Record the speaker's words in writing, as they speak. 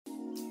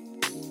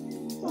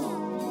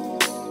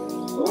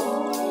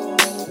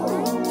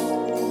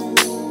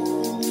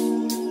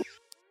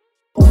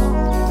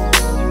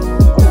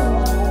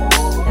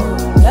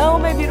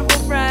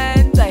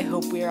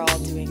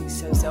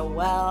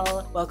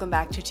Welcome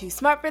back to Too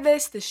Smart for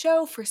This, the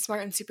show for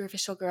smart and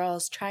superficial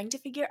girls trying to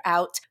figure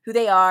out who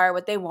they are,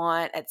 what they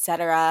want,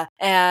 etc.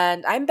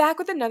 And I'm back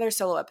with another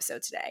solo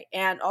episode today.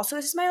 And also,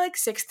 this is my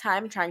sixth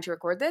time trying to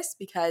record this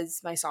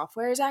because my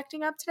software is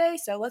acting up today,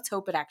 so let's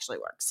hope it actually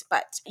works.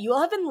 But you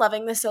all have been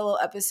loving the solo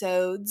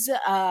episodes,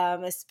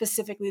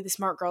 specifically the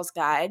Smart Girls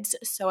Guides,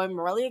 so I'm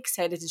really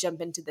excited to jump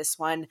into this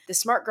one, the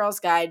Smart Girls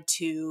Guide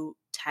to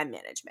Time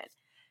Management.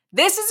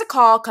 This is a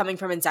call coming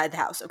from inside the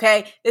house,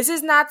 okay? This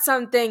is not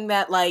something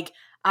that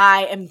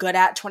I am good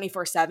at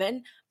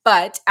 24/7,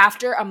 but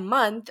after a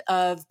month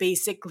of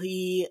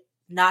basically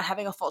not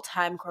having a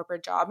full-time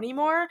corporate job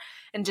anymore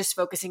and just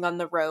focusing on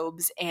the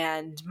robes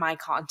and my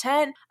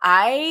content,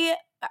 I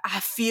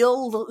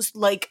feel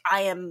like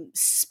I am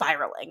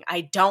spiraling. I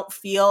don't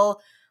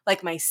feel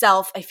like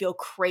myself. I feel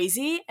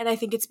crazy, and I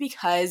think it's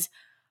because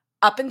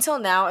up until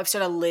now, I've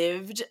sort of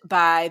lived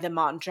by the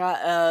mantra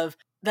of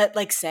that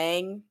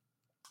saying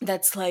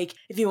that's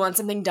if you want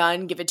something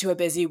done, give it to a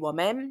busy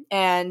woman.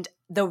 And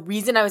the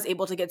reason I was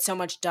able to get so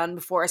much done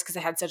before is because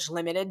I had such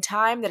limited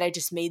time that I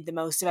just made the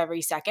most of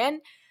every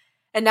second.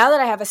 And now that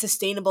I have a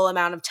sustainable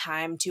amount of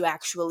time to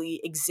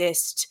actually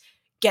exist,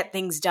 get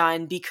things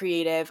done, be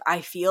creative,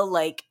 I feel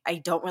like I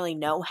don't really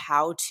know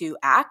how to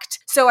act.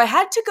 So I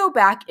had to go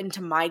back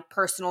into my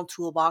personal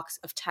toolbox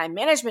of time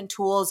management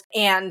tools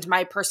and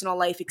my personal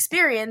life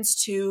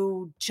experience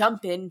to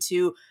jump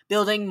into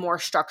building more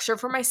structure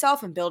for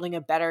myself and building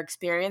a better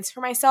experience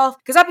for myself.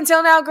 Because up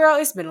until now, girl,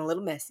 it's been a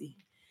little messy.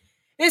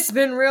 It's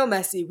been real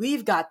messy.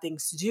 We've got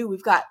things to do.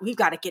 We've got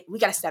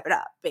to step it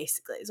up,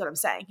 basically, is what I'm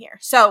saying here.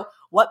 So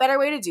what better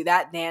way to do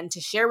that than to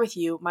share with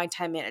you my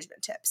time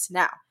management tips?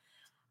 Now,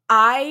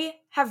 I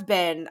have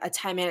been a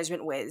time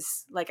management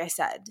whiz, like I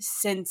said,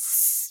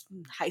 since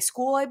high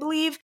school, I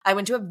believe. I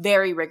went to a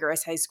very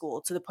rigorous high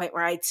school to the point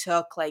where I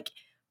took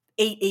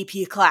 8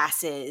 AP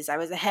classes. I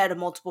was ahead of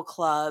multiple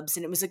clubs,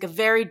 and it was a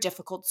very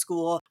difficult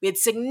school. We had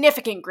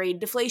significant grade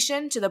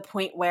deflation to the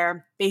point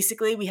where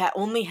basically we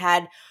only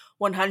had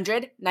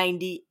 100,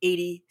 90,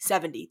 80,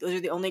 70. Those are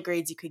the only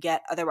grades you could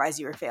get. Otherwise,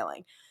 you were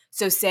failing.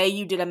 So say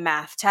you did a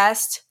math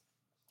test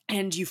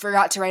and you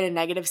forgot to write a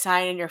negative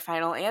sign in your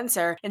final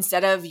answer,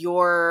 instead of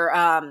your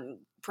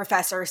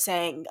professor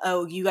saying,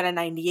 oh, you got a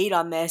 98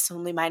 on this,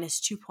 only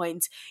minus 2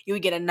 points, you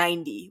would get a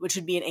 90, which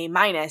would be an A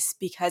minus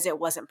because it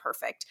wasn't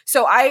perfect.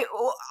 So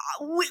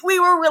we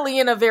were really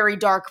in a very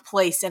dark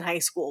place in high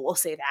school, we'll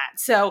say that.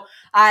 So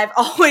I've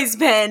always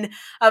been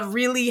a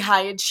really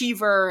high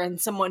achiever and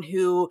someone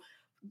who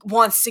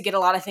wants to get a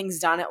lot of things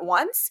done at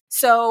once.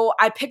 So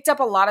I picked up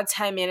a lot of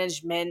time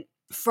management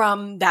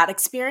from that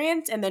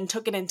experience and then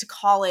took it into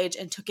college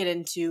and took it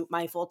into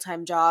my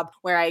full-time job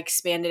where I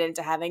expanded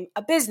into having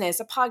a business,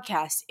 a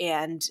podcast,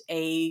 and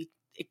a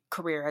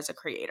career as a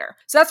creator.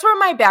 So that's where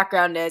my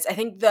background is. I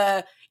think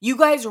you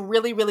guys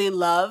really, really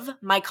love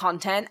my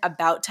content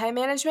about time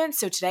management.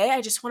 So today I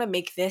just want to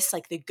make this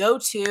the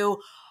go-to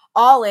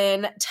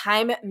all-in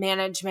time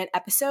management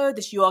episode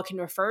that you all can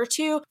refer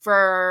to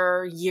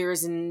for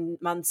years and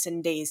months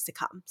and days to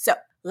come. So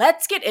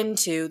let's get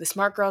into the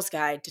Smart Girls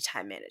Guide to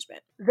Time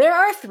Management. There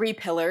are 3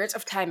 pillars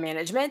of time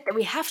management that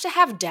we have to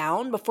have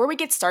down before we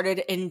get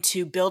started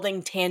into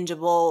building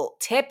tangible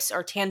tips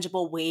or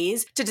tangible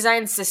ways to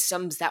design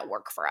systems that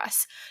work for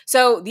us.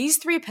 So these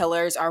 3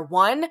 pillars are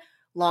 1,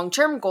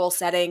 long-term goal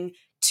setting,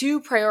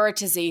 2,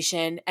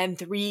 prioritization, and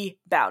 3,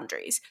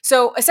 boundaries.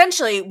 So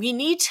essentially, we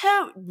need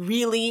to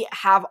really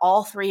have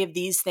all 3 of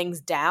these things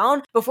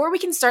down before we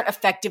can start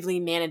effectively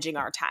managing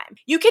our time.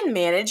 You can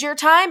manage your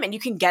time and you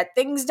can get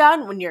things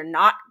done when you're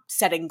not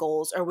setting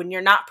goals or when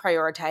you're not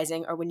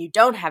prioritizing or when you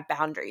don't have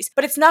boundaries,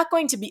 but it's not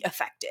going to be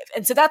effective.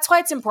 And so that's why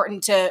it's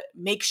important to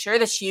make sure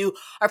that you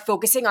are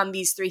focusing on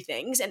these 3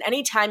 things. And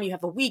anytime you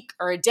have a week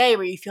or a day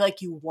where you feel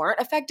like you weren't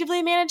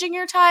effectively managing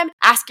your time,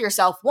 ask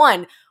yourself,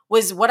 1,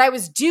 was what I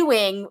was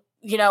doing,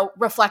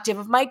 reflective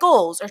of my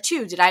goals? Or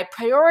 2, did I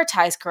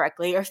prioritize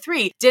correctly? Or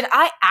 3, did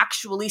I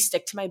actually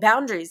stick to my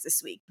boundaries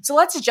this week? So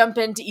let's jump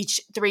into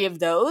each 3 of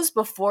those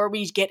before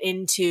we get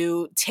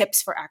into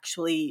tips for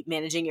actually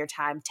managing your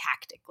time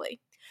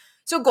tactically.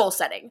 So goal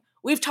setting.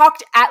 We've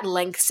talked at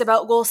lengths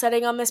about goal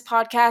setting on this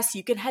podcast.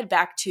 You can head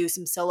back to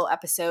some solo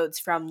episodes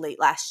from late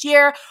last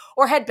year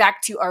or head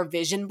back to our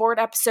vision board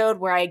episode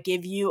where I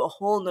give you a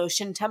whole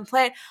Notion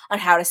template on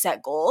how to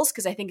set goals,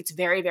 because I think it's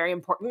very, very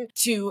important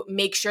to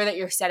make sure that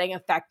you're setting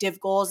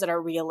effective goals that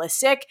are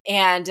realistic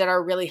and that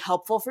are really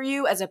helpful for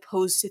you, as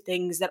opposed to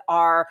things that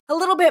are a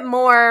little bit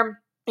more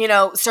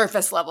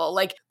surface level.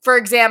 For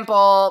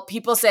example,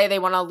 people say they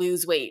want to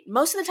lose weight.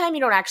 Most of the time,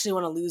 you don't actually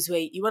want to lose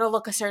weight. You want to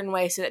look a certain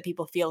way so that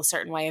people feel a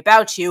certain way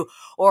about you,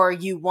 or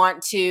you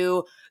want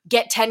to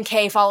get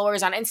 10K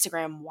followers on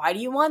Instagram. Why do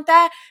you want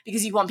that?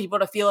 Because you want people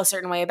to feel a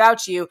certain way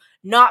about you,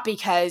 not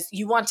because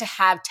you want to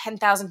have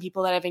 10,000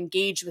 people that have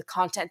engaged with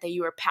content that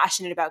you are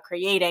passionate about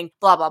creating,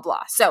 blah, blah,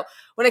 blah. So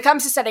when it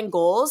comes to setting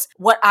goals,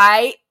 what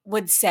I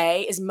would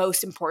say is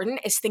most important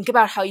is think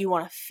about how you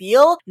want to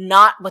feel,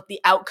 not what the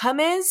outcome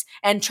is,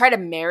 and try to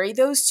marry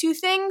those 2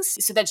 things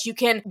so that you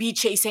can be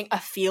chasing a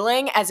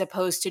feeling as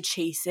opposed to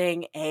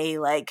chasing a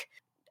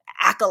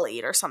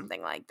accolade or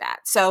something like that.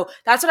 So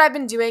that's what I've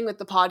been doing with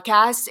the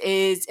podcast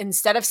is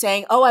instead of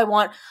saying, oh, I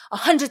want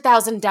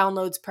 100,000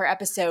 downloads per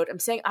episode, I'm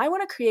saying I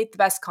want to create the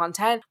best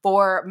content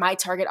for my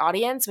target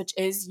audience, which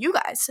is you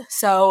guys.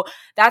 So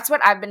that's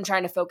what I've been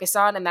trying to focus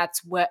on. And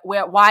that's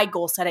why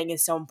goal setting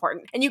is so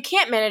important. And you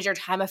can't manage your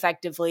time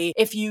effectively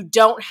if you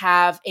don't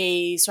have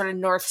a sort of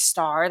North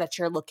Star that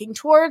you're looking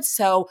towards.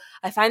 So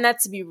I find that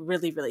to be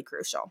really, really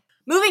crucial.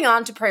 Moving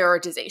on to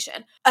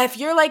prioritization. If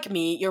you're like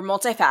me, you're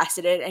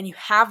multifaceted and you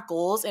have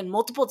goals in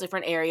multiple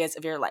different areas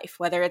of your life,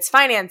 whether it's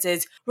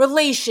finances,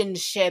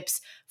 relationships,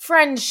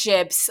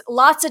 friendships,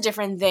 lots of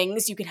different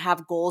things you can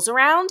have goals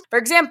around. For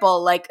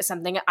example, like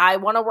something I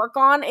want to work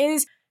on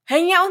is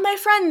hanging out with my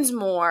friends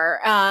more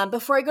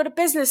before I go to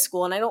business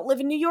school and I don't live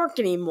in New York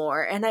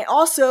anymore. And I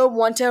also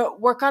want to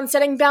work on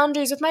setting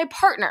boundaries with my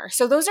partner.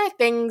 So those are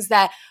things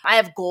that I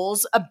have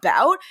goals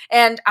about,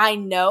 and I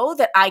know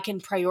that I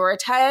can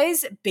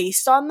prioritize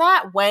based on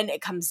that when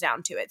it comes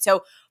down to it.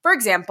 So for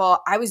example,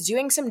 I was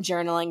doing some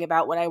journaling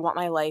about what I want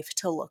my life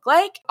to look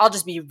like. I'll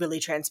just be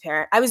really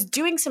transparent. I was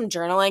doing some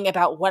journaling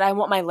about what I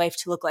want my life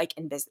to look like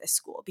in business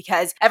school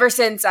because ever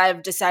since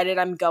I've decided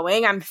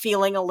I'm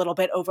feeling a little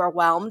bit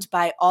overwhelmed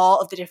by all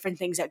of the different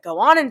things that go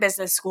on in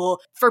business school.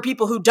 For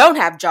people who don't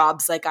have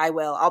jobs like I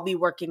will, I'll be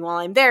working while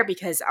I'm there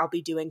because I'll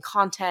be doing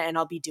content and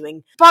I'll be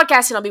doing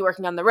podcasts and I'll be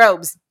working on the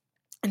robes.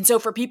 And so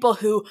for people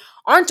who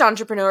aren't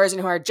entrepreneurs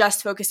and who are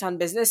just focused on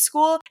business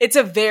school, it's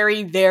a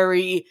very,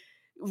 very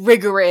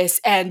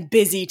rigorous and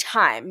busy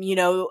time. You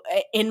know,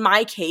 in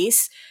my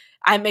case,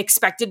 I'm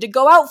expected to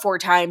go out 4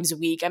 times a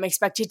week. I'm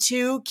expected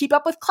to keep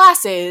up with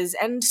classes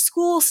and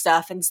school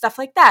stuff and stuff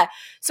like that.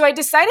 So I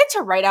decided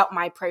to write out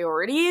my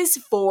priorities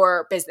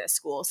for business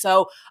school.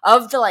 So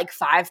of the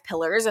 5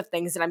 pillars of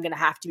things that I'm going to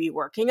have to be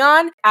working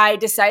on, I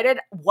decided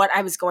what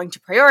I was going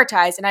to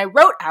prioritize. And I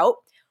wrote out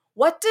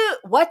what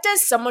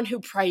does someone who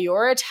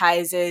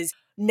prioritizes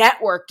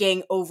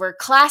networking over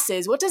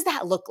classes, what does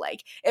that look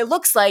like? It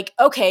looks like,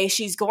 okay,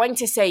 she's going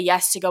to say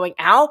yes to going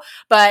out,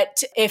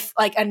 but if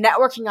a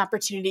networking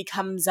opportunity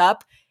comes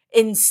up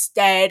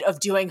instead of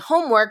doing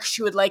homework,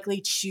 she would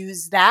likely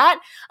choose that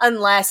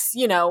unless,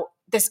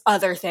 this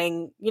other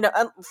thing,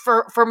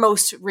 for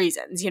most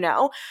reasons,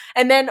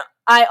 And then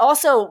I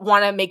also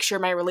want to make sure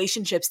my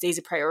relationship stays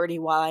a priority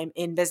while I'm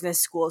in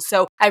business school.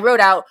 So I wrote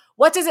out,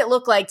 what does it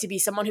look like to be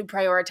someone who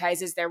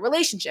prioritizes their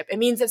relationship? It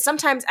means that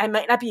sometimes I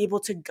might not be able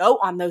to go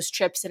on those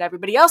trips that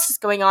everybody else is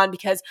going on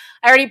because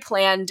I already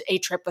planned a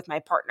trip with my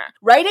partner.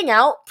 Writing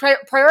out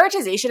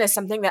prioritization is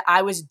something that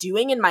I was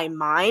doing in my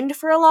mind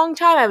for a long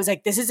time. I was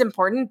like, this is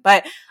important,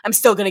 but I'm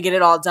still going to get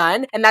it all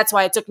done. And that's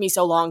why it took me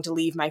so long to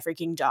leave my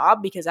freaking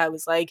job because I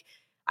was like,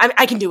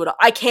 I can do it all.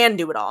 I can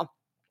do it all.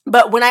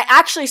 But when I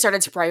actually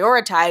started to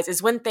prioritize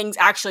is when things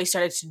actually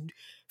started to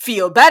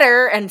feel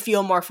better and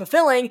feel more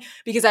fulfilling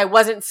because I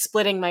wasn't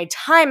splitting my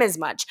time as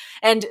much.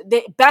 And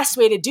the best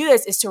way to do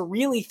this is to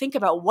really think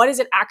about what is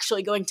it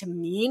actually going to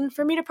mean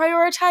for me to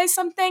prioritize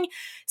something.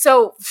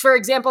 So for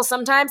example,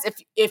 sometimes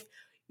if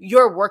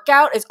your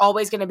workout is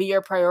always going to be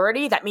your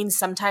priority, that means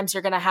sometimes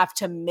you're going to have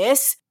to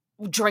miss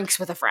drinks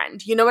with a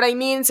friend. You know what I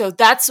mean? So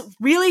that's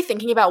really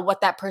thinking about what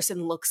that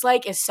person looks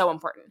like is so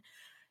important.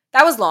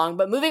 That was long,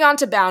 but moving on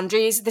to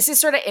boundaries, this is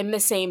sort of in the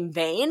same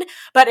vein,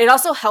 but it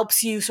also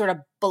helps you sort of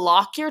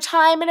block your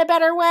time in a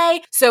better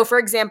way. So for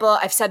example,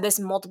 I've said this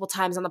multiple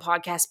times on the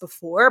podcast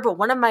before, but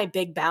one of my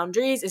big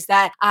boundaries is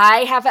that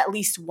I have at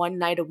least one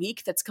night a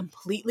week that's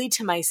completely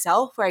to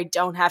myself where I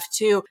don't have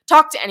to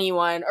talk to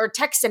anyone or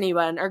text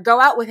anyone or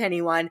go out with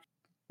anyone.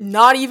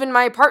 Not even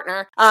my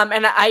partner.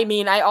 And I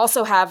mean, I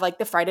also have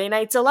the Friday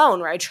nights alone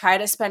where I try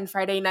to spend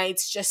Friday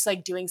nights just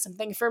doing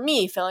something for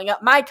me, filling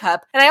up my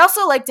cup. And I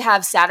also like to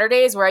have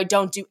Saturdays where I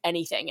don't do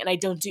anything and I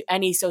don't do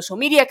any social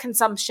media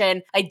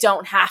consumption. I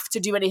don't have to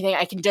do anything.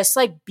 I can just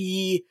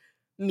be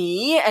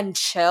me and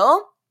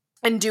chill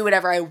and do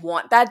whatever I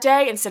want that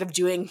day instead of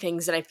doing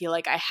things that I feel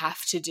like I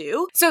have to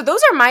do. So those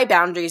are my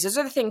boundaries. Those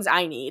are the things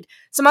I need.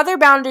 Some other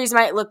boundaries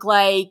might look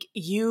like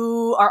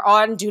you are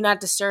on Do Not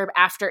Disturb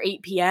after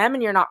 8 p.m.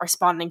 and you're not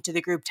responding to the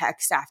group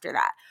text after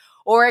that.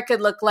 Or it could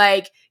look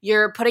like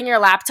you're putting your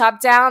laptop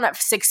down at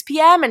 6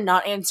 p.m. and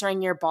not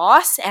answering your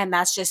boss, and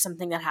that's just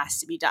something that has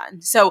to be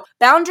done. So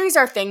boundaries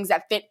are things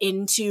that fit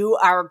into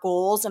our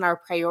goals and our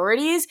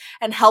priorities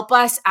and help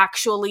us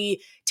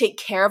actually take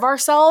care of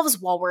ourselves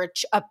while we're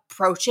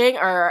approaching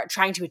or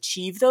trying to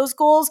achieve those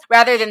goals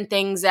rather than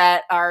things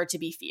that are to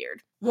be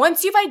feared.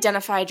 Once you've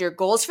identified your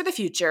goals for the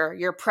future,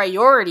 your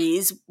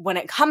priorities when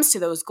it comes to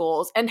those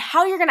goals, and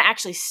how you're going to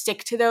actually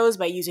stick to those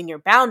by using your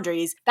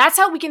boundaries, that's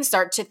how we can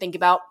start to think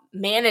about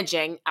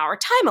managing our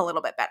time a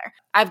little bit better.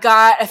 I've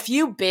got a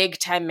few big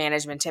time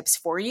management tips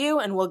for you,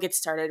 and we'll get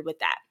started with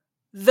that.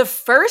 The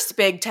first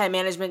big time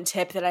management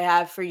tip that I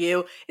have for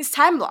you is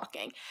time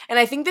blocking. And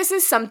I think this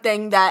is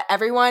something that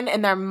everyone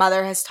and their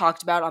mother has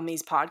talked about on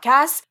these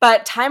podcasts.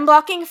 But time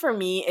blocking for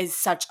me is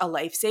such a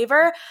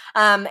lifesaver.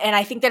 And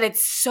I think that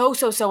it's so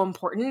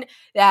important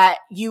that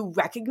you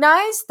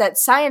recognize that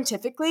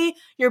scientifically,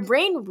 your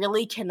brain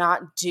really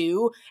cannot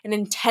do an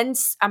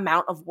intense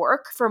amount of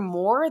work for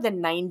more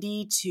than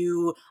 90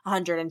 to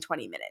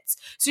 120 minutes.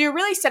 So you're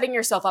really setting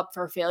yourself up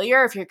for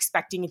failure if you're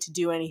expecting it to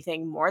do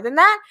anything more than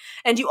that.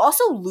 And you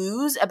also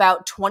lose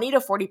about 20 to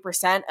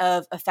 40%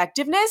 of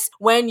effectiveness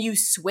when you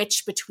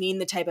switch between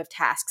the type of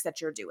tasks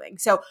that you're doing.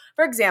 So,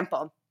 for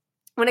example,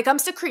 when it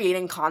comes to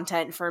creating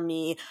content for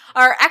me,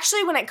 or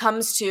actually when it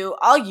comes to,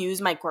 I'll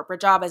use my corporate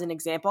job as an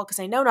example because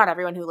I know not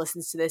everyone who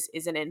listens to this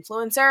is an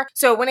influencer.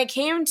 So when it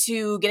came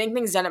to getting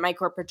things done at my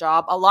corporate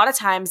job, a lot of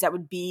times that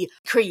would be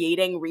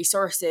creating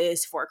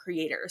resources for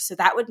creators. So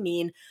that would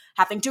mean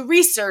having to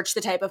research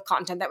the type of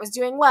content that was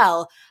doing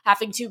well,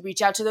 having to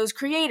reach out to those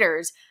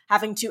creators,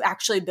 having to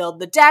actually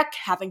build the deck,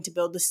 having to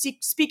build the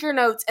speaker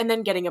notes, and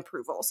then getting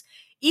approvals.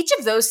 Each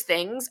of those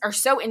things are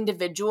so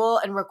individual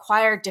and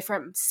require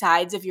different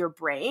sides of your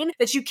brain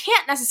that you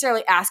can't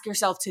necessarily ask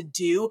yourself to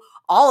do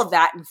all of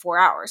that in 4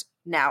 hours.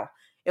 Now,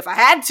 if I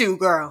had to,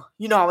 girl,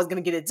 you know I was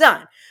going to get it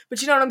done.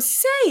 But you know what I'm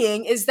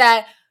saying is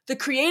that the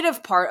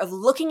creative part of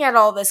looking at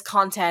all this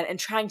content and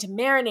trying to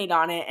marinate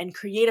on it and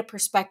create a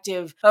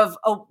perspective of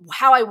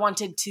how I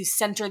wanted to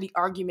center the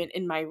argument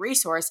in my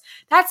resource,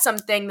 that's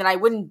something that I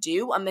wouldn't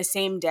do on the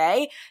same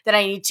day that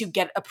I need to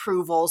get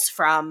approvals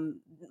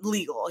from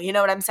legal. You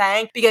know what I'm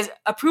saying? Because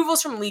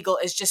approvals from legal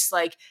is just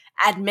like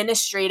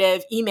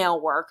administrative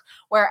email work,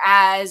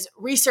 whereas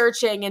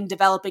researching and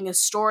developing a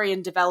story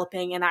and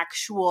developing an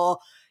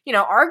actual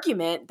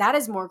argument, that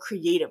is more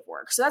creative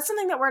work. So that's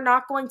something that we're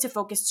not going to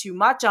focus too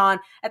much on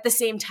at the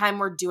same time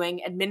we're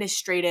doing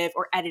administrative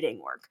or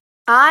editing work.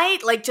 I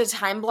like to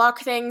time block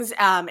things.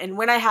 And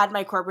when I had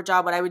my corporate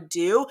job, what I would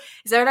do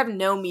is I would have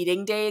no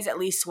meeting days at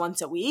least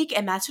once a week.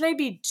 And that's when I'd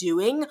be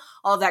doing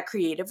all of that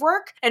creative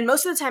work. And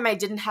most of the time I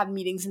didn't have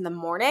meetings in the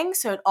morning.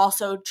 So I'd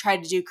also try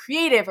to do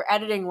creative or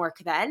editing work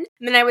then.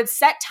 And then I would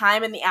set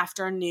time in the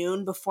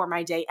afternoon before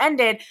my day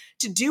ended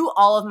to do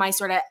all of my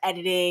sort of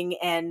editing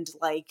and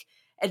like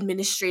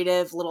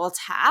administrative little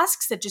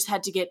tasks that just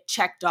had to get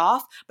checked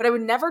off, but I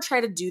would never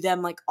try to do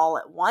them like all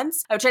at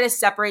once. I would try to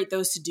separate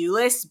those to-do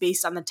lists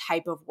based on the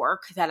type of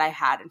work that I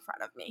had in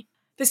front of me.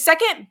 The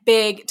second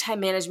big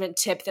time management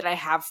tip that I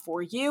have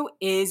for you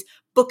is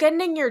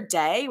bookending your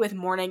day with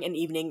morning and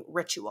evening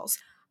rituals.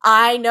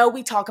 I know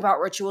we talk about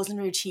rituals and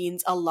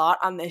routines a lot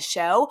on this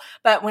show,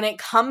 but when it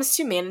comes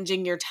to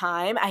managing your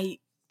time, I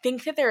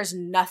think that there is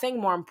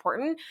nothing more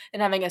important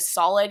than having a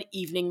solid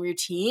evening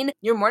routine.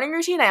 Your morning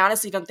routine, I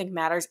honestly don't think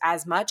matters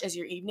as much as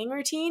your evening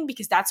routine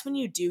because that's when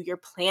you do your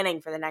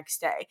planning for the next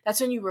day. That's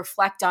when you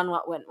reflect on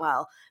what went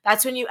well.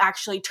 That's when you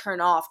actually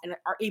turn off and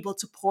are able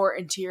to pour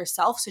into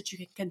yourself so that you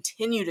can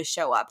continue to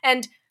show up.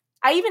 And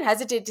I even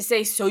hesitate to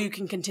say so you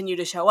can continue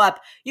to show up.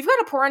 You've got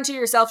to pour into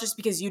yourself just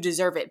because you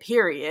deserve it,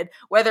 period.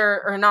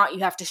 Whether or not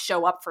you have to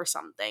show up for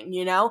something,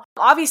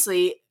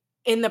 Obviously,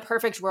 in the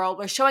perfect world,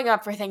 we're showing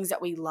up for things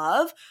that we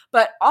love,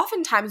 but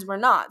oftentimes we're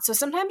not. So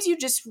sometimes you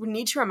just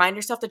need to remind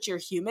yourself that you're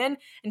human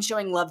and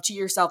showing love to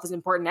yourself is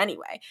important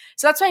anyway.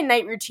 So that's why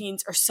night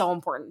routines are so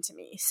important to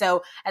me.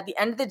 So at the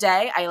end of the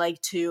day, I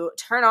like to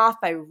turn off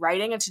by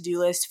writing a to-do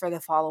list for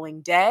the following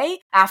day.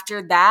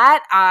 After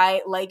that,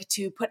 I like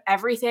to put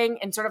everything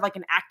in sort of like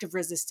an act of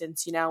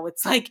resistance.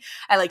 It's like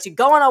I like to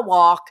go on a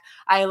walk.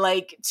 I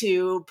like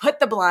to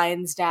put the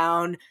blinds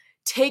down,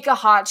 take a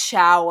hot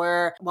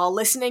shower while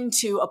listening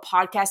to a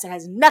podcast that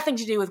has nothing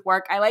to do with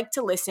work. I like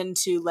to listen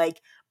to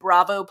like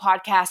Bravo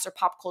podcasts or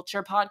pop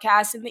culture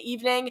podcasts in the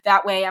evening.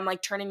 That way I'm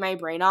like turning my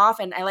brain off,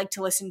 and I like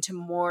to listen to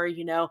more,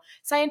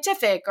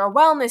 scientific or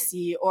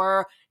wellnessy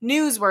or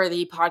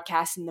newsworthy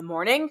podcasts in the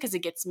morning because it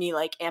gets me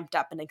like amped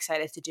up and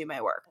excited to do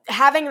my work.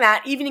 Having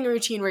that evening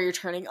routine where you're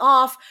turning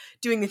off,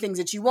 doing the things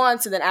that you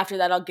want. So then after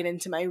that, I'll get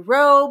into my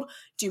robe,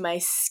 do my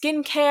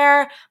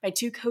skincare, my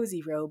Too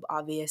Cozy robe,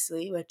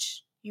 obviously,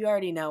 which you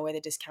already know where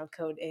the discount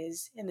code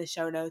is in the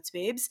show notes,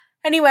 babes.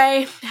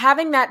 Anyway,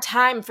 having that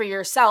time for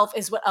yourself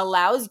is what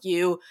allows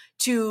you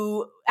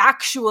to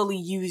actually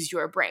use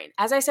your brain.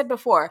 As I said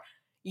before,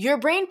 your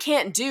brain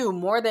can't do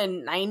more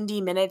than 90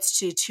 minutes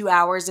to 2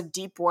 hours of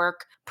deep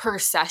work per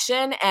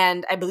session.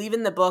 And I believe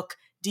in the book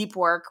Deep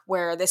Work,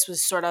 where this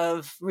was sort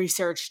of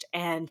researched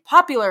and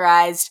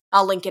popularized,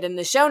 I'll link it in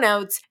the show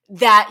notes,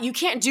 that you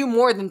can't do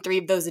more than 3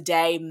 of those a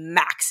day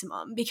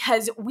maximum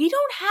because we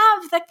don't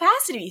have the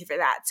capacity for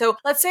that. So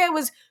let's say I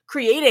was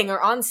creating or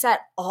on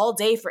set all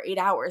day for 8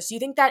 hours. Do you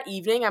think that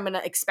evening I'm going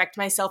to expect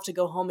myself to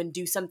go home and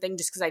do something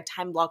just because I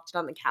time blocked it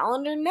on the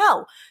calendar?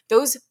 No.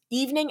 Those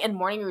evening and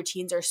morning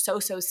routines are so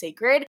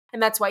sacred.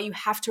 And that's why you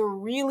have to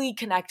really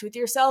connect with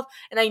yourself.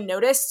 And I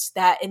noticed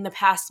that in the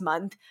past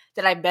month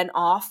that I've been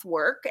off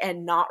work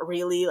and not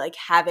really like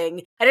I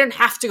didn't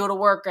have to go to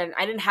work and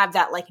I didn't have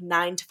that like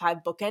 9 to 5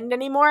 bookend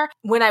anymore.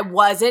 When I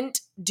wasn't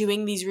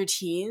doing these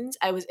routines,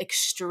 I was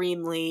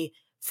extremely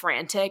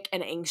frantic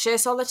and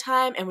anxious all the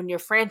time. And when you're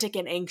frantic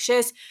and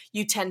anxious,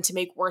 you tend to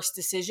make worse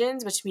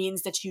decisions, which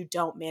means that you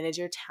don't manage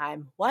your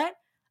time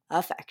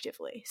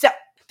effectively. So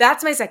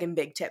that's my second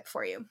big tip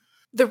for you.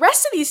 The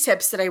rest of these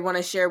tips that I want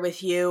to share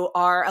with you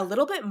are a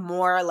little bit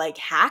more like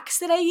hacks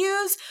that I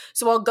use.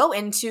 So I'll go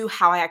into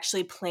how I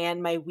actually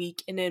plan my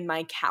week and in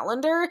my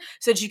calendar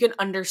so that you can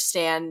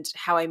understand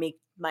how I make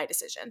my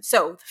decision.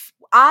 So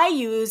I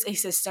use a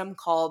system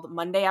called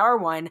Monday Hour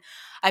One.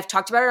 I've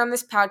talked about it on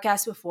this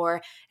podcast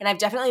before, and I've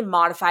definitely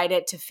modified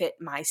it to fit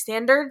my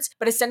standards.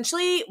 But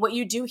essentially, what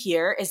you do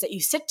here is that you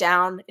sit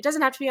down. It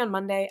doesn't have to be on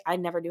Monday. I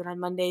never do it on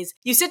Mondays.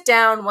 You sit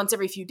down once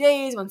every few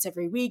days, once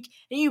every week,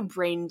 and you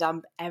brain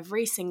dump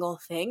every single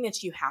thing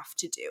that you have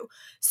to do.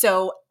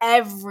 So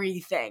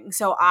everything.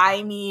 So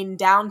I mean,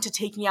 down to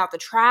taking out the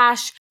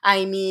trash.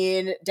 I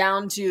mean,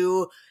 down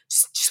to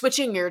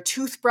switching your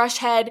toothbrush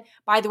head.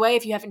 By the way,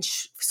 if you haven't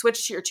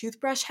switched your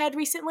toothbrush head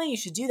recently, you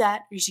should do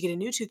that. You should get a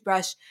new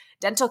toothbrush.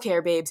 Dental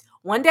care, babes.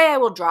 One day I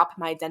will drop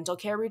my dental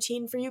care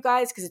routine for you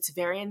guys because it's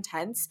very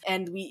intense,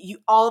 and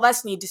all of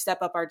us need to step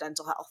up our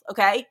dental health,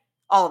 okay?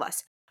 All of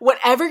us.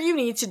 Whatever you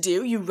need to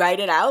do, you write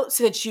it out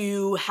so that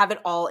you have it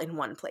all in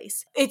one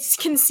place. It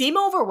can seem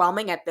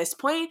overwhelming at this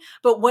point,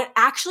 but what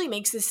actually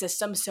makes this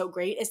system so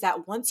great is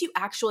that once you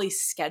actually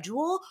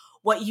schedule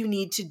what you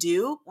need to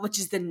do, which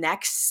is the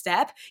next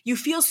step, you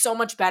feel so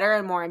much better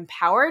and more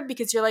empowered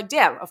because you're like,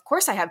 damn, of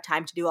course I have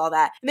time to do all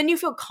that. And then you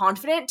feel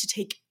confident to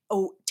take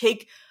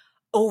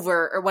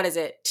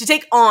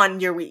on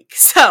your week.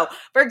 So,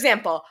 for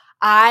example,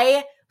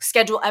 I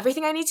schedule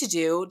everything I need to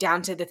do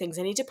down to the things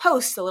I need to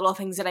post, the little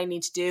things that I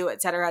need to do, et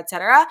cetera, et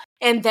cetera.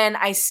 And then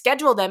I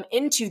schedule them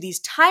into these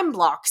time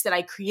blocks that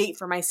I create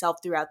for myself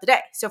throughout the day.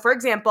 So for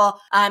example,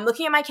 I'm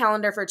looking at my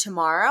calendar for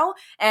tomorrow,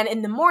 and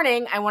in the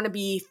morning, I want to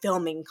be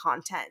filming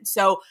content.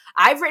 So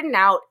I've written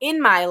out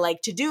in my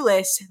to-do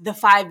list the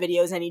 5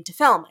 videos I need to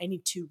film. I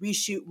need to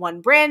reshoot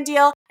 1 brand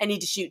deal. I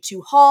need to shoot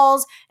 2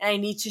 hauls, and I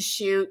need to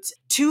shoot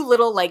 2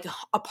 little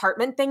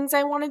apartment things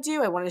I want to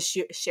do. I want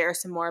to share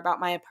some more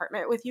about my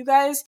apartment with you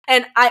guys.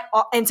 And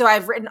so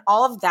I've written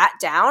all of that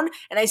down,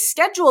 and I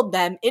scheduled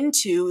them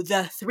into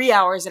the 3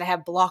 hours that I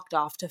have blocked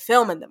off to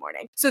film in the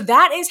morning. So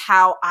that is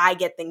how I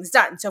get things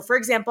done. So for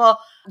example,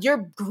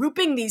 you're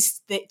grouping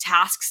these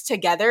tasks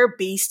together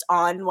based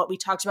on what we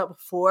talked about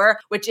before,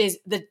 which is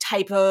the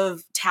type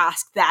of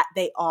task that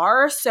they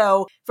are.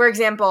 So for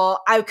example,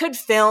 I could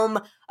film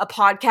a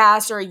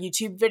podcast or a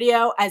YouTube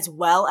video as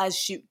well as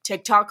shoot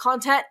TikTok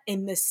content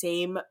in the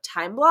same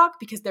time block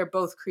because they're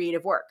both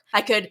creative work.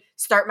 I could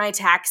start my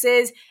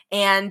taxes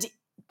and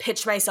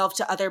pitch myself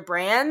to other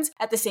brands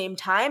at the same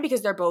time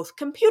because they're both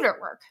computer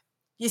work.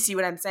 You see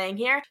what I'm saying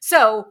here?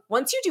 So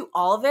once you do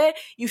all of it,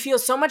 you feel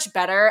so much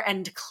better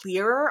and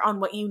clearer on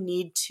what you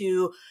need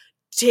to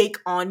take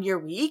on your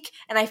week.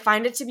 And I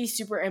find it to be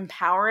super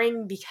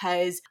empowering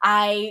because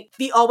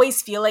we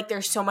always feel like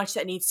there's so much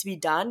that needs to be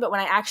done. But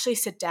when I actually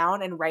sit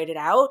down and write it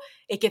out,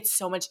 it gets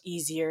so much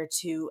easier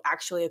to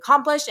actually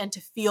accomplish and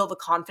to feel the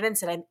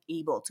confidence that I'm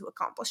able to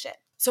accomplish it.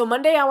 So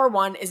Monday Hour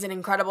One is an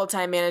incredible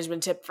time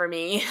management tip for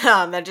me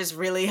that just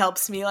really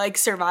helps me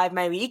survive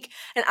my week.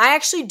 And I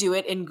actually do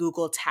it in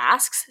Google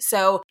Tasks.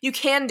 So you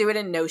can do it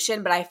in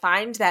Notion, but I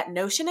find that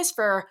Notion is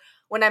for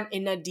when I'm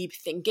in a deep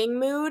thinking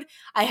mood.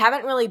 I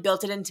haven't really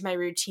built it into my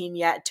routine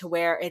yet to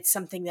where it's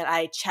something that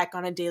I check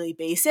on a daily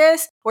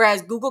basis.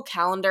 Whereas Google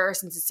Calendar,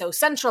 since it's so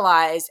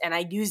centralized and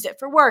I used it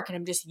for work and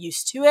I'm just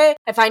used to it,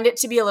 I find it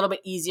to be a little bit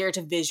easier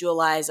to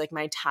visualize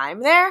my time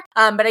there.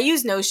 But I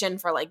use Notion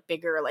for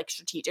bigger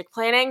strategic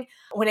planning.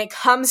 When it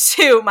comes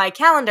to my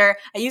calendar,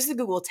 I use the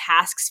Google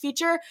Tasks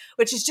feature,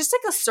 which is just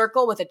a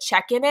circle with a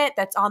check in it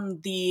that's on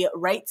the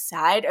right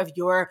side of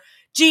your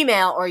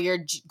Gmail or your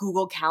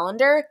Google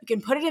Calendar. You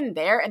can put it in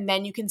there and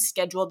then you can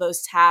schedule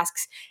those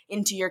tasks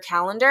into your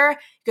calendar.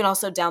 You can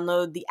also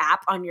download the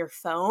app on your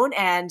phone.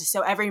 And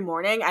so every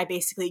morning I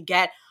basically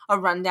get a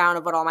rundown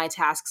of what all my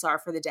tasks are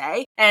for the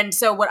day. And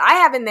so what I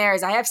have in there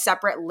is I have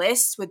separate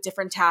lists with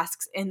different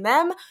tasks in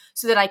them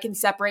so that I can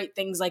separate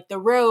things like the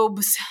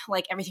robes,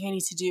 everything I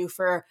need to do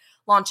for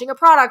launching a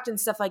product and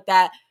stuff like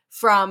that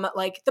from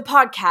the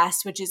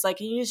podcast, which is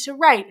you need to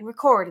write and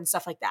record and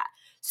stuff like that.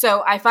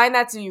 So I find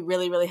that to be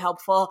really, really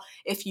helpful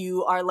if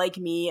you are like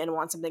me and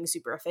want something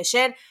super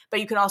efficient. But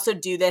you can also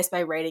do this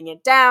by writing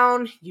it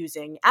down,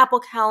 using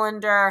Apple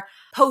Calendar,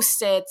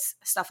 Post-its,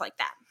 stuff like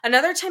that.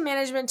 Another time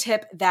management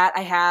tip that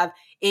I have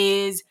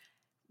is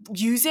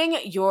using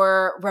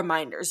your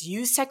reminders.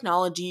 Use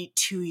technology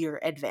to your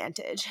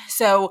advantage.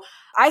 So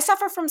I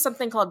suffer from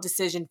something called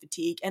decision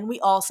fatigue, and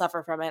we all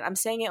suffer from it. I'm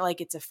saying it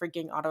like it's a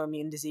freaking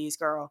autoimmune disease,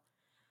 girl.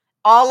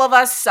 All of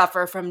us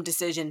suffer from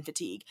decision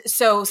fatigue.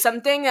 So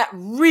something that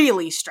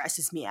really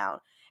stresses me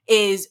out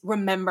is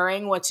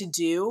remembering what to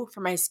do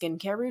for my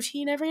skincare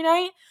routine every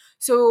night.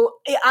 So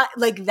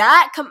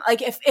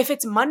if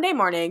it's Monday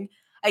morning,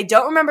 I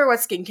don't remember what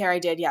skincare I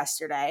did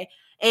yesterday.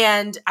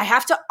 And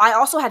I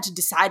also had to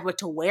decide what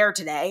to wear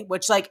today,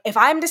 which if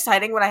I'm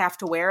deciding what I have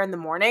to wear in the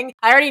morning,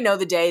 I already know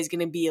the day is going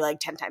to be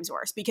 10 times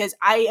worse because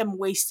I am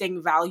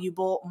wasting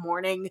valuable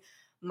morning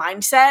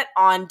mindset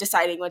on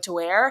deciding what to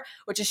wear,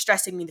 which is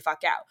stressing me the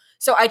fuck out.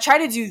 So I try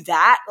to do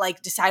that,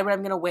 like decide what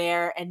I'm going to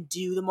wear and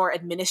do the more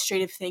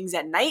administrative things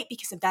at night,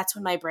 because that's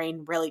when my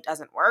brain really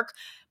doesn't work.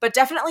 But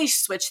definitely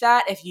switch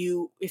that if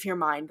your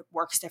mind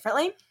works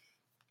differently.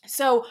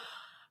 So,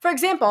 for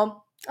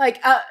example,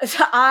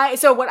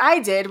 so what I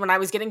did when I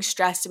was getting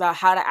stressed about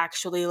how to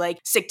actually like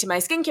stick to my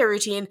skincare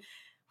routine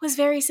was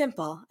very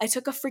simple. I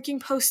took a freaking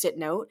Post-it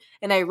note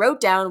and I wrote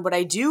down what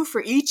I do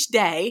for each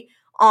day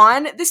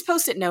on this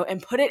Post-it note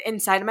and put it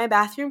inside of my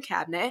bathroom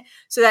cabinet,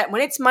 so that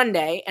when it's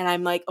Monday and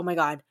I'm like, oh my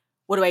God,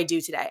 what do I do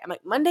today? I'm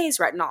like, Monday is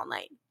retinol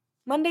night.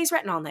 Monday's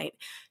retinol night.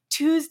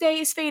 Tuesday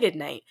is faded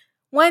night.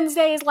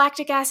 Wednesday is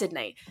lactic acid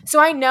night.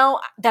 So I know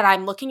that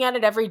I'm looking at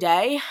it every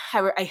day.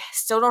 I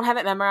still don't have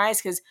it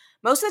memorized because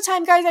most of the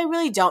time, guys, I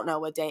really don't know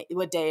what day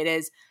it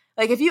is.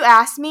 Like if you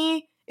asked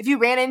me, if you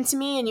ran into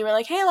me and you were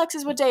like, hey,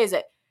 Alexis, what day is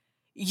it?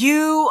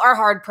 You are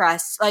hard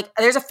pressed. Like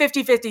there's a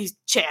 50-50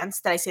 chance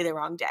that I say the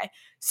wrong day.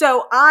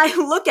 So I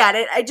look at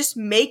it, I just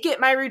make it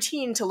my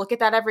routine to look at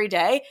that every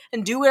day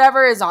and do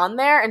whatever is on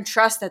there and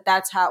trust that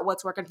that's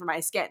what's working for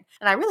my skin.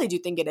 And I really do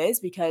think it is,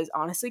 because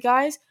honestly,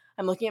 guys,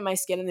 I'm looking at my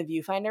skin in the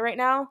viewfinder right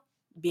now,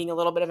 being a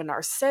little bit of a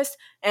narcissist,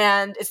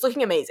 and it's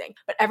looking amazing.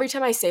 But every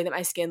time I say that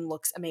my skin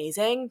looks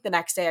amazing, the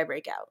next day I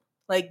break out.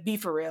 Like, be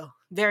for real.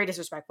 Very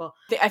disrespectful.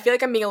 I feel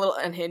like I'm being a little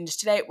unhinged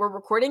today. We're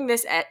recording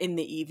this in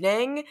the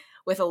evening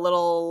with a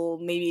little,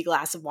 maybe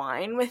glass of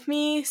wine with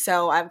me.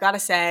 So I've got to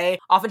say,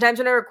 oftentimes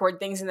when I record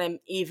things in the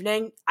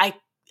evening,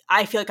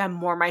 I feel like I'm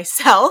more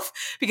myself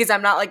because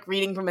I'm not like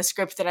reading from a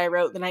script that I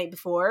wrote the night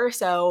before.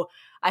 So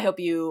I hope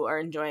you are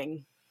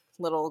enjoying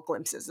little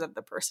glimpses of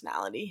the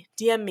personality.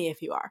 DM me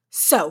if you are.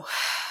 So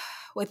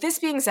with this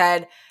being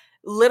said,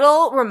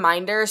 little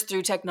reminders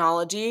through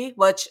technology,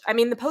 which, I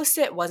mean, the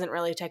Post-it wasn't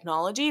really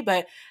technology,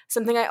 but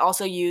something I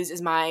also use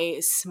is my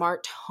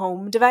smart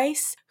home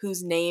device,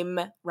 whose name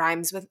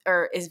rhymes with,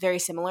 or is very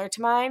similar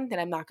to mine, that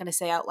I'm not going to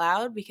say out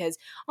loud because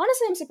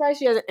honestly, I'm surprised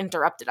she hasn't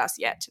interrupted us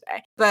yet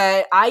today.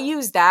 But I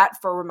use that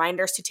for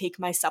reminders to take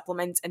my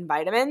supplements and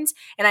vitamins,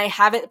 and I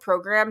have it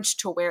programmed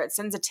to where it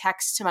sends a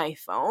text to my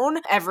phone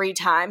every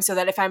time, so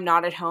that if I'm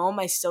not at home,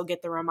 I still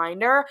get the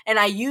reminder. And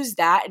I use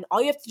that, and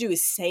all you have to do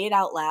is say it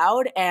out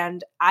loud, and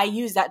I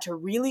use that to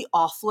really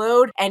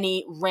offload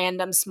any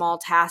random small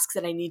tasks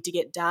that I need to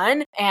get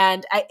done.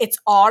 And it's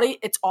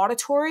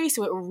auditory,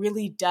 so it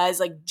really does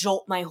like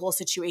jolt my whole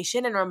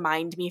situation and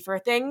remind me for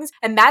things.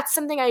 And that's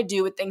something I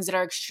do with things that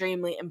are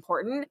extremely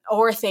important,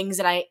 or things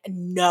that I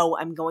know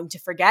I'm going to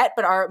forget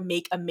but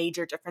make a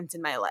major difference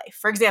in my life.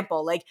 For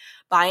example, like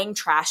buying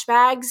trash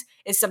bags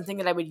is something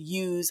that I would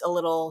use a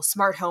little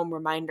smart home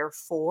reminder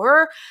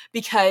for,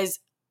 because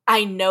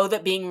I know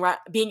that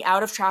being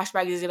out of trash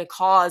bags is going to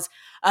cause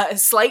a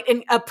slight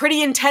and a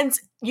pretty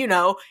intense,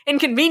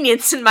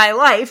 inconvenience in my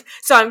life.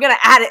 So I'm going to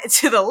add it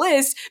to the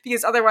list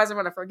because otherwise I'm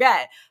going to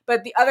forget.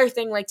 But the other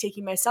thing, like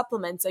taking my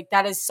supplements, like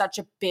that is such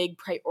a big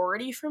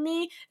priority for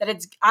me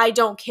that I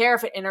don't care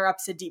if it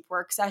interrupts a deep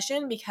work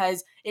session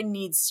because it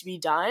needs to be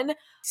done.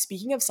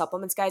 Speaking of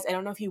supplements, guys, I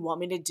don't know if you want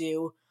me to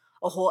do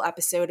a whole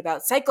episode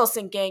about cycle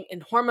syncing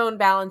and hormone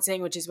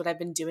balancing, which is what I've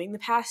been doing the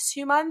past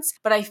 2 months,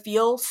 but I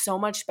feel so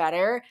much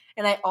better.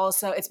 And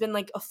it's been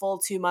like a full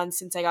 2 months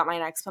since I got my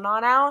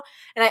Nexplanon out.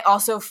 And I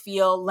also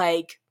feel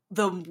like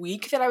the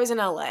week that I was in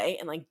LA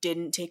and like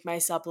didn't take my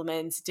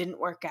supplements, didn't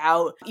work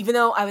out, even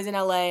though I was in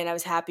LA and I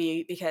was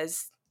happy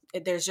because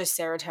there's just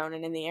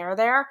serotonin in the air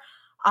there,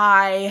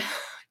 I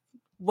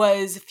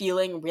was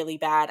feeling really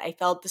bad. I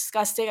felt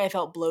disgusting. I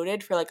felt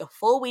bloated for like a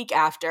full week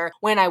after,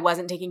 when I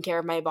wasn't taking care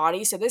of my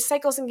body. So this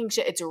cycle syncing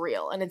shit, it's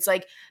real. And it's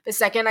like the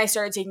second I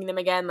started taking them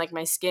again, like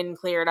my skin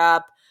cleared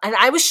up. And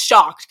I was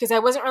shocked because I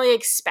wasn't really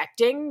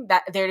expecting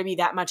that there to be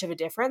that much of a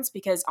difference,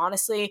 because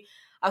honestly,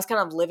 I was kind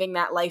of living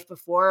that life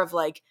before of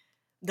like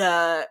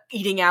the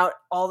eating out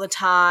all the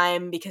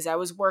time because I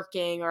was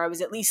working, or I was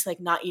at least like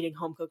not eating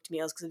home cooked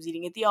meals because I was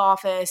eating at the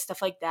office,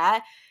 stuff like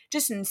that.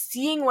 Just in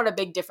seeing what a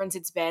big difference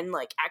it's been,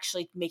 like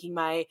actually making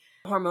my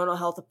hormonal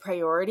health a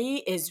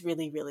priority is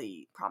really,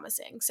 really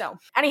promising. So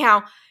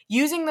anyhow,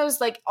 using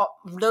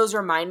those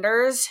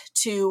reminders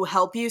to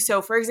help you.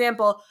 So for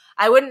example,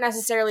 I wouldn't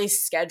necessarily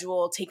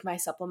take my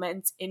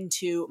supplements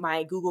into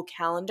my Google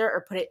Calendar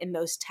or put it in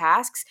those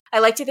tasks. I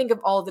like to think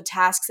of all of the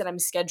tasks that I'm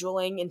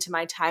scheduling into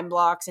my time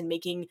blocks and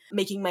making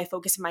my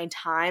focus of my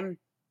time.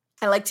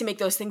 I like to make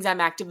those things I'm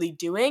actively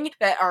doing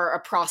that are a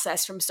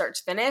process from start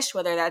to finish,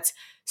 whether that's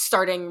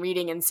starting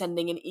reading and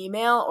sending an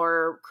email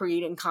or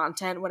creating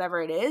content,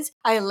 whatever it is.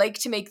 I like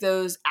to make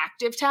those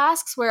active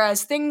tasks,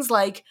 whereas things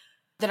like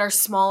that are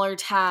smaller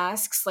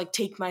tasks, like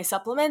take my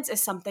supplements,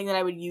 is something that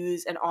I would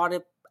use an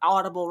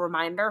audible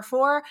reminder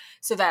for,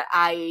 so that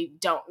I'm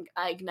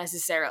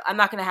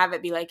not going to have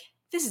it be like,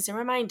 this is a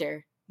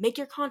reminder, make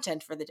your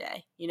content for the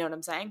day. You know what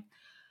I'm saying?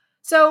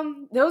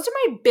 So those are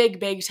my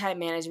big time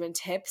management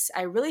tips.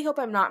 I really hope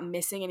I'm not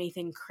missing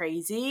anything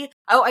crazy.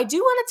 Oh, I do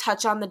want to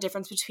touch on the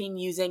difference between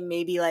using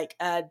maybe like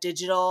a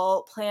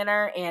digital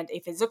planner and a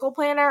physical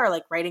planner, or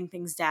like writing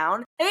things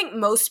down. I think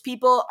most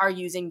people are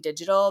using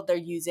digital. They're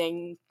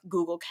using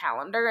Google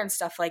Calendar and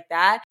stuff like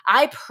that.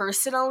 I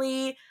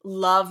personally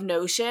love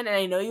Notion, and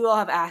I know you all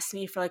have asked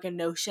me for like a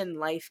Notion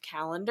life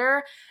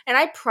calendar, and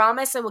I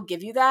promise I will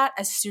give you that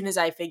as soon as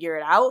I figure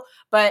it out.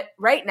 But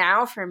right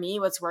now for me,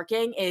 what's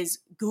working is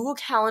Google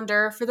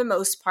Calendar for the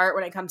most part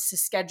when it comes to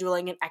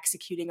scheduling and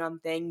executing on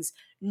things.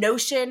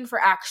 Notion for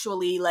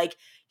actually like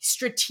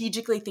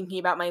strategically thinking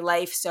about my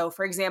life. So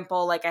for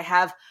example, like I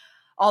have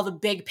all the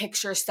big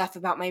picture stuff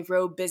about my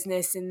robe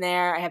business in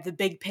there. I have the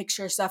big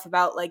picture stuff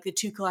about like the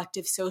Two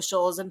Collective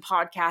socials and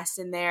podcasts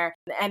in there.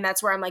 And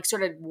that's where I'm like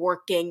sort of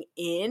working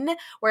in,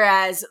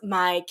 whereas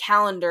my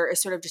calendar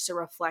is sort of just a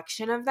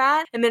reflection of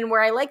that. And then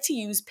where I like to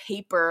use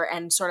paper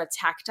and sort of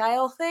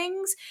tactile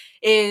things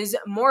is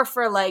more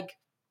for like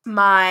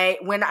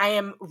when I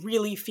am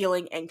really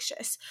feeling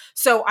anxious.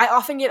 So I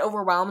often get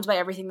overwhelmed by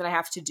everything that I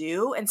have to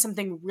do, and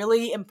something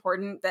really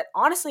important that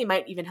honestly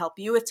might even help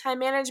you with time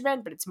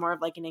management, but it's more of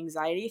like an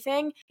anxiety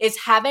thing, is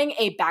having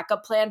a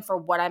backup plan for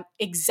what I'm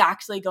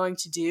exactly going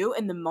to do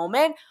in the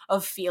moment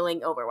of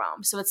feeling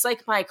overwhelmed. So it's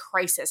like my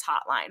crisis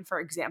hotline, for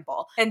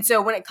example. And so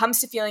when it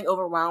comes to feeling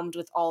overwhelmed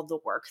with all the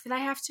work that I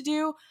have to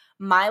do,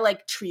 my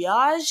like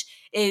triage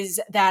is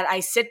that I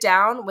sit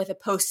down with a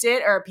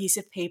Post-it or a piece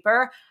of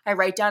paper. I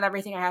write down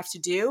everything I have to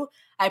do.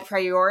 I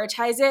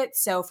prioritize it.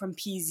 So from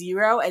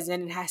P0, as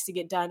in it has to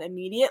get done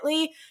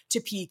immediately, to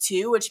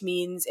P2, which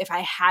means if I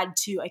had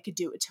to, I could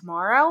do it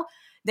tomorrow.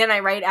 Then I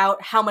write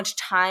out how much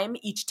time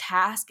each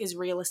task is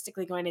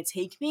realistically going to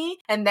take me,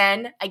 and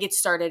then I get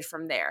started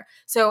from there.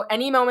 So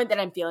any moment that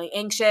I'm feeling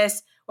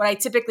anxious, what I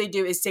typically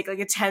do is take like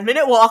a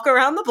 10-minute walk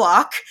around the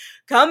block,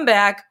 come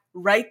back,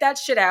 write that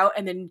shit out,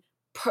 and then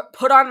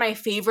put on my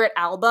favorite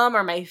album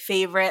or my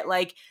favorite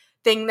like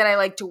thing that I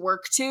like to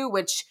work to,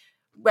 which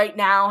right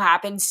now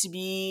happens to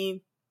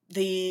be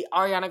the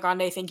Ariana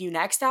Grande Thank You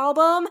Next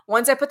album.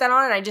 Once I put that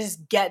on, and I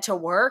just get to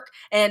work,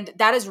 and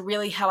that is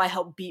really how I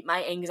help beat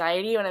my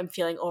anxiety when I'm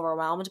feeling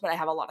overwhelmed, but I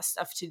have a lot of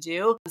stuff to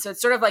do. So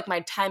it's sort of like my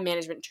time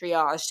management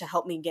triage to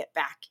help me get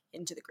back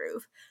into the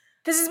groove.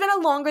 This has been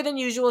a longer than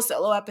usual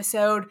solo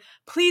episode.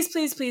 Please,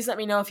 please, please let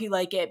me know if you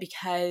like it,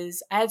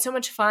 because I had so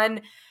much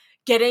fun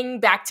getting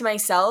back to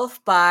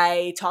myself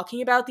by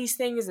talking about these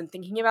things and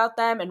thinking about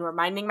them and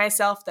reminding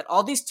myself that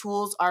all these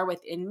tools are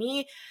within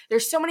me.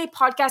 There's so many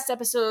podcast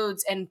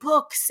episodes and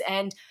books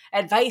and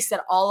advice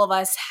that all of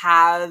us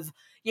have,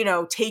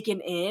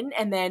 taken in,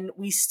 and then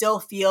we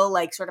still feel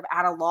like sort of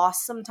at a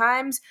loss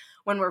sometimes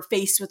when we're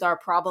faced with our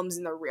problems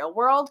in the real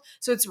world.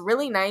 So it's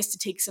really nice to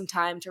take some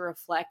time to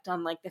reflect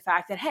on like the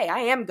fact that, hey, I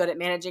am good at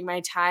managing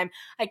my time.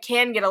 I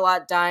can get a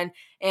lot done,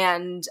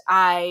 and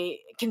I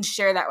can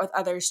share that with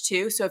others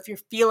too. So if you're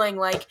feeling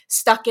like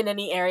stuck in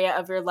any area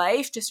of your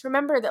life, just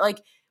remember that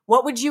like,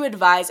 what would you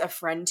advise a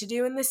friend to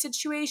do in this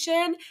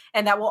situation?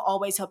 And that will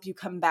always help you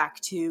come back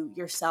to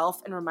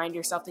yourself and remind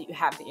yourself that you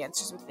have the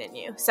answers within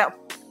you. So,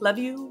 love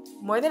you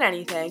more than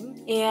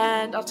anything,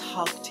 and I'll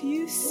talk to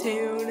you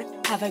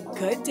soon. Have a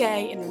good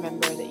day, and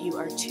remember that you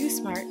are too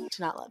smart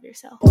to not love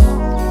yourself.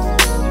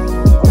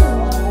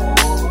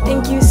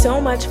 Thank you so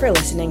much for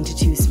listening to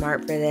Too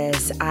Smart for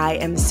This. I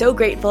am so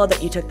grateful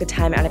that you took the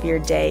time out of your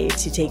day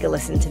to take a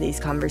listen to these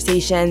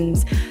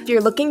conversations. If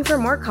you're looking for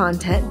more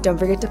content, don't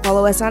forget to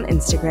follow us on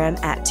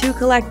Instagram at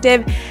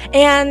 2Collective,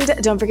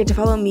 and don't forget to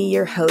follow me,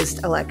 your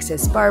host,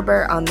 Alexis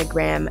Barber, on the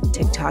gram,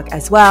 TikTok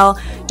as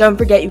well. Don't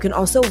forget you can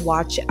also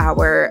watch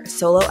our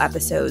solo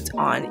episodes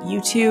on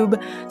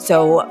YouTube,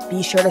 so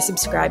be sure to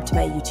subscribe to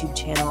my YouTube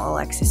channel,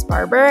 Alexis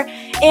Barber,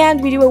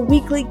 and we do a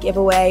weekly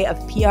giveaway of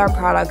PR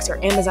products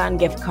or Amazon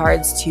gift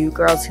cards to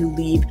girls who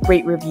leave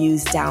great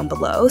reviews down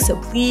below.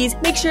 So please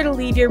make sure to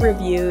leave your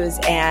reviews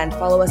and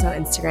follow us on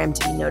Instagram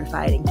to be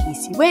notified in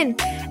case you win.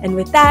 And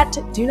with that,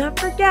 do not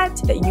forget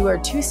that you are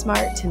too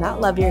smart to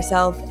not love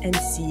yourself, and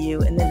see you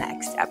in the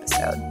next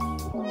episode.